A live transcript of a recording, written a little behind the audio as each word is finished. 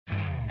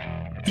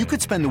You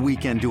could spend the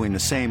weekend doing the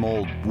same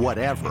old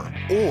whatever,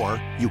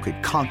 or you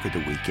could conquer the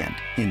weekend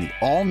in the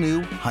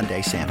all-new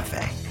Hyundai Santa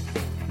Fe.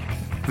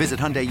 Visit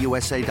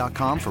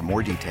HyundaiUSA.com for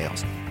more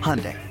details.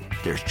 Hyundai,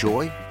 there's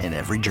joy in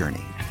every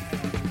journey.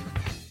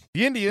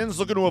 The Indians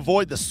looking to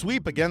avoid the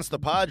sweep against the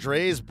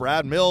Padres.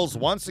 Brad Mills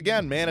once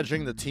again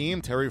managing the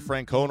team. Terry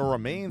Francona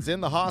remains in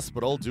the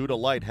hospital due to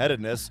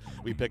lightheadedness.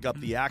 We pick up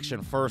the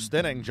action first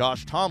inning.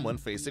 Josh Tomlin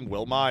facing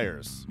Will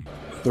Myers.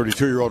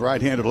 32-year-old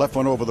right-handed, left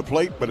one over the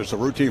plate, but it's a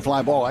routine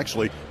fly ball,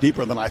 actually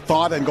deeper than I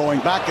thought, and going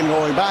back,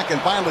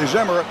 and finally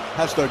Zimmer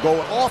has to go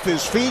off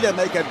his feet and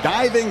make a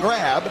diving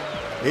grab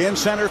in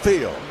center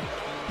field.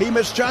 He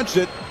misjudged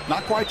it,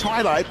 not quite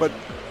twilight, but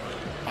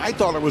I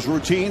thought it was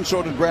routine,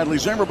 so did Bradley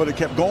Zimmer, but it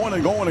kept going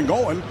and going and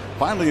going.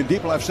 Finally, in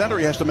deep left center,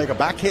 he has to make a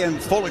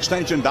backhand full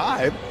extension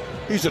dive.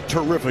 He's a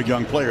terrific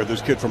young player,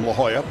 this kid from La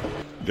Jolla.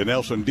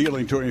 Dinelson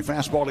dealing to him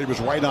fastball. He was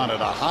right on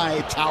it, a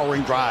high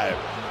towering drive.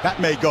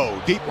 That may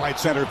go deep right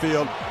center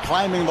field.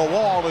 Climbing the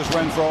wall as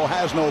Renfroe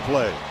has no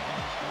play.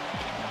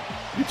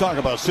 You talk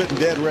about sitting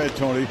dead red,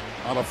 Tony,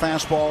 on a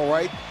fastball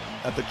right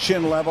at the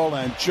chin level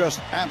and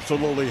just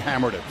absolutely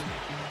hammered it.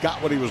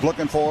 Got what he was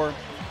looking for.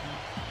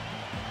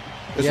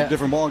 It's a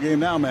different ball game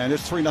now, man.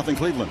 It's 3-0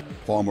 Cleveland.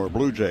 Former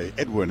Blue Jay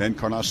Edwin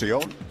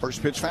Encarnacion.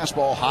 First pitch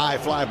fastball, high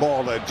fly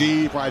ball to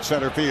deep right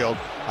center field.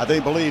 They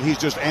believe he's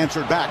just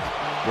answered back.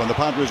 When the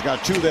Padres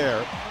got two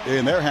there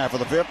in their half of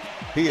the fifth,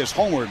 he is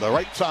homered the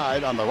right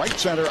side on the right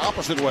center,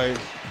 opposite way.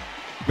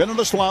 Been in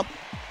the slump.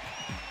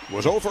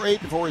 Was 0 for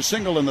 8 before his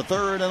single in the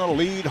third and a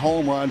lead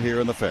home run here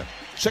in the fifth.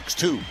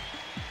 6-2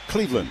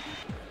 Cleveland.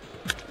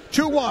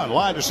 2-1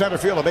 line to center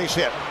field, a base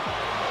hit.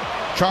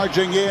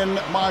 Charging in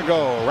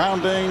Margot,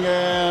 rounding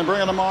and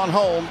bringing him on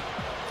home.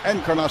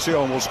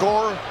 Encarnacion will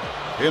score.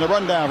 In the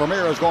rundown,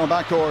 Ramirez going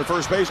back toward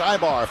first base.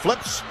 Ibar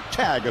flips,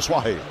 tag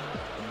Asuaje.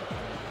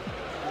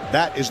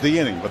 That is the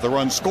inning, but the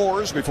run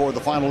scores before the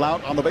final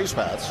out on the base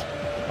paths.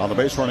 On the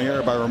base running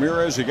error by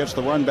Ramirez, he gets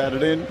the run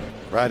batted in.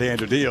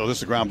 Right-hander deal. This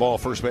is a ground ball,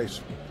 first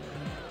base.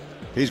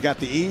 He's got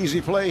the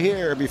easy play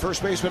here. Be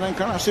first baseman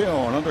Encarnacion.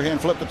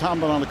 Underhand flip to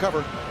Tomlin on the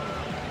cover.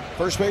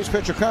 First base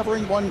pitcher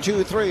covering, 1,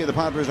 2, 3. The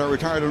Padres are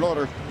retired in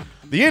order.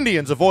 The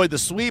Indians avoid the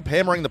sweep,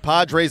 hammering the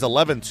Padres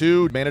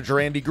 11-2. Manager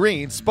Andy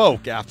Green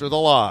spoke after the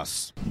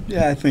loss.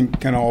 Yeah, I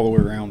think kind of all the way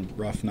around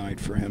rough night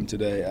for him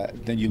today.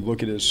 Then you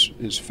look at his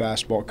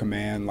fastball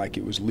command, like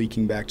it was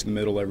leaking back to the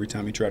middle every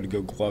time he tried to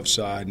go glove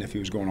side, and if he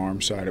was going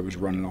arm side, it was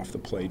running off the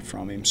plate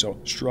from him. So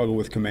struggle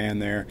with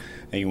command there.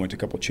 And he went to a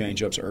couple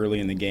changeups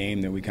early in the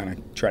game that we kind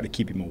of tried to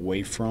keep him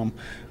away from.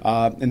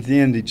 And at the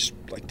end, he just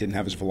didn't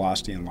have his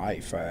velocity in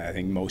life. I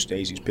think most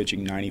days he's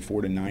pitching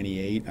 94 to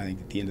 98. I think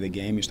at the end of the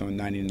game he's throwing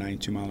 90 to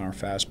 92 mile-an-hour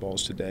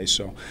fastballs today.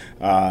 So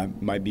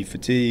might be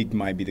fatigue,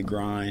 might be the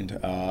grind,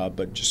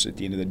 but just at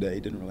the end of the day, he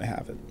didn't really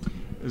have it.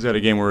 Is that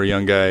a game where a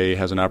young guy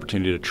has an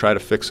opportunity to try to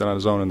fix it on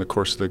his own in the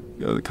course of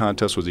the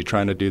contest? Was he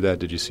trying to do that?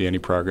 Did you see any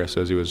progress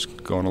as he was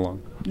going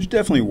along? There's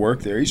definitely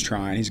work there. He's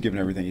trying. He's giving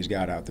everything he's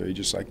got out there. He's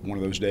just like one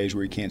of those days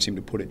where he can't seem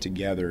to put it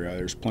together.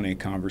 There's plenty of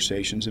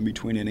conversations in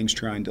between innings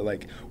trying to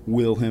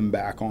will him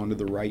back onto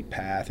the right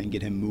path and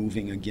get him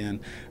moving again.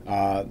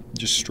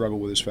 Just struggle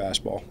with his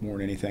fastball more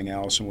than anything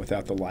else, and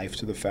without the life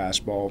to the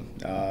fastball,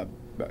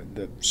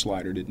 the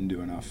slider didn't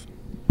do enough.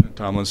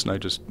 Tomlin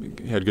tonight just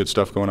had good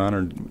stuff going on,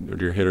 or did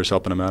your hitters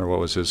helping him out, or what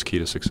was his key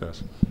to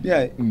success?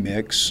 Yeah,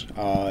 mix,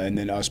 and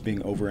then us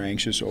being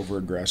over-anxious,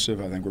 over-aggressive.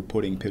 I think we're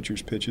putting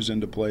pitchers' pitches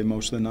into play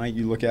most of the night.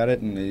 You look at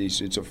it, and it's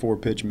a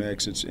 4-pitch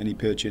mix. It's any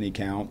pitch, any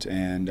count,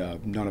 and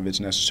none of it's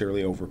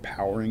necessarily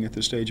overpowering at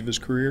this stage of his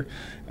career.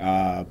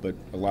 But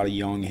a lot of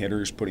young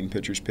hitters putting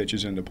pitchers'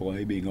 pitches into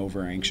play, being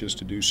over-anxious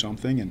to do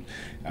something. And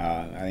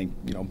I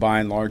think, by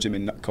and large,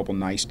 a couple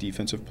nice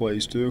defensive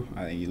plays, too.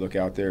 I think you look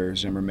out there,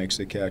 Zimmer makes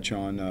the catch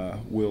on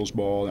Will's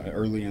ball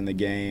early in the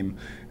game.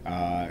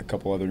 A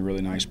couple other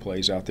really nice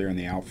plays out there in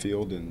the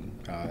outfield, and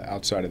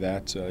outside of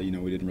that,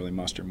 we didn't really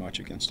muster much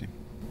against him.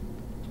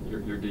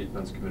 Your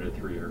defense committed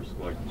 3 errors.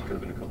 Could have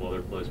been a couple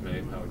other plays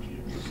made. How would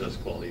you assess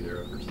quality of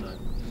their efforts tonight?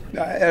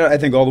 I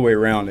think all the way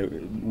around,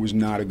 it was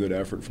not a good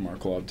effort from our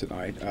club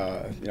tonight.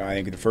 I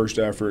think the first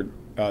effort,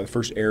 the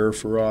first error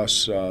for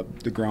us,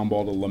 the ground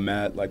ball to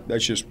Lamet,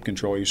 that's just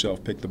control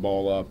yourself, pick the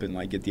ball up, and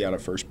get the out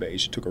at first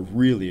base. He took a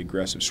really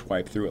aggressive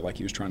swipe through it, like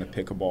he was trying to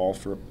pick a ball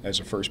as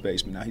a first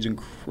baseman. Now he's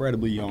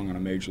incredibly young on a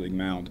major league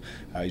mound.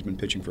 He's been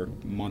pitching for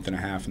a month and a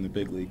half in the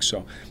big league,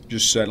 so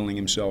just settling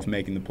himself,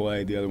 making the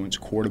play. The other one's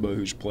Cordoba,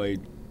 who's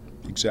played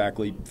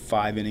exactly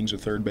 5 innings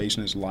of third base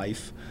in his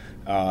life.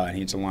 And he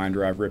hits a line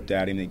drive ripped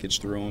at him that gets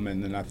through him.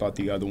 And then I thought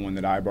the other one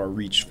that Ibar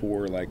reached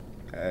for,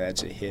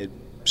 that's a hit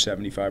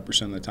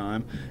 75% of the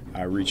time.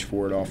 I reached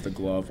for it off the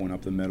glove, went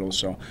up the middle.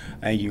 So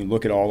I think you can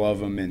look at all of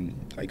them and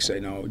say,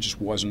 no, it just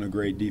wasn't a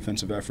great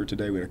defensive effort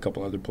today. We had a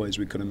couple other plays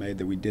we could have made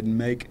that we didn't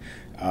make.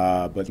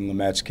 But in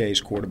Lamet's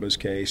case, Cordoba's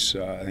case,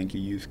 I think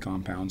youth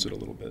compounds it a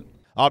little bit.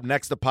 Up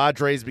next, the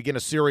Padres begin a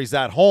series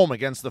at home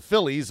against the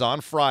Phillies on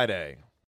Friday.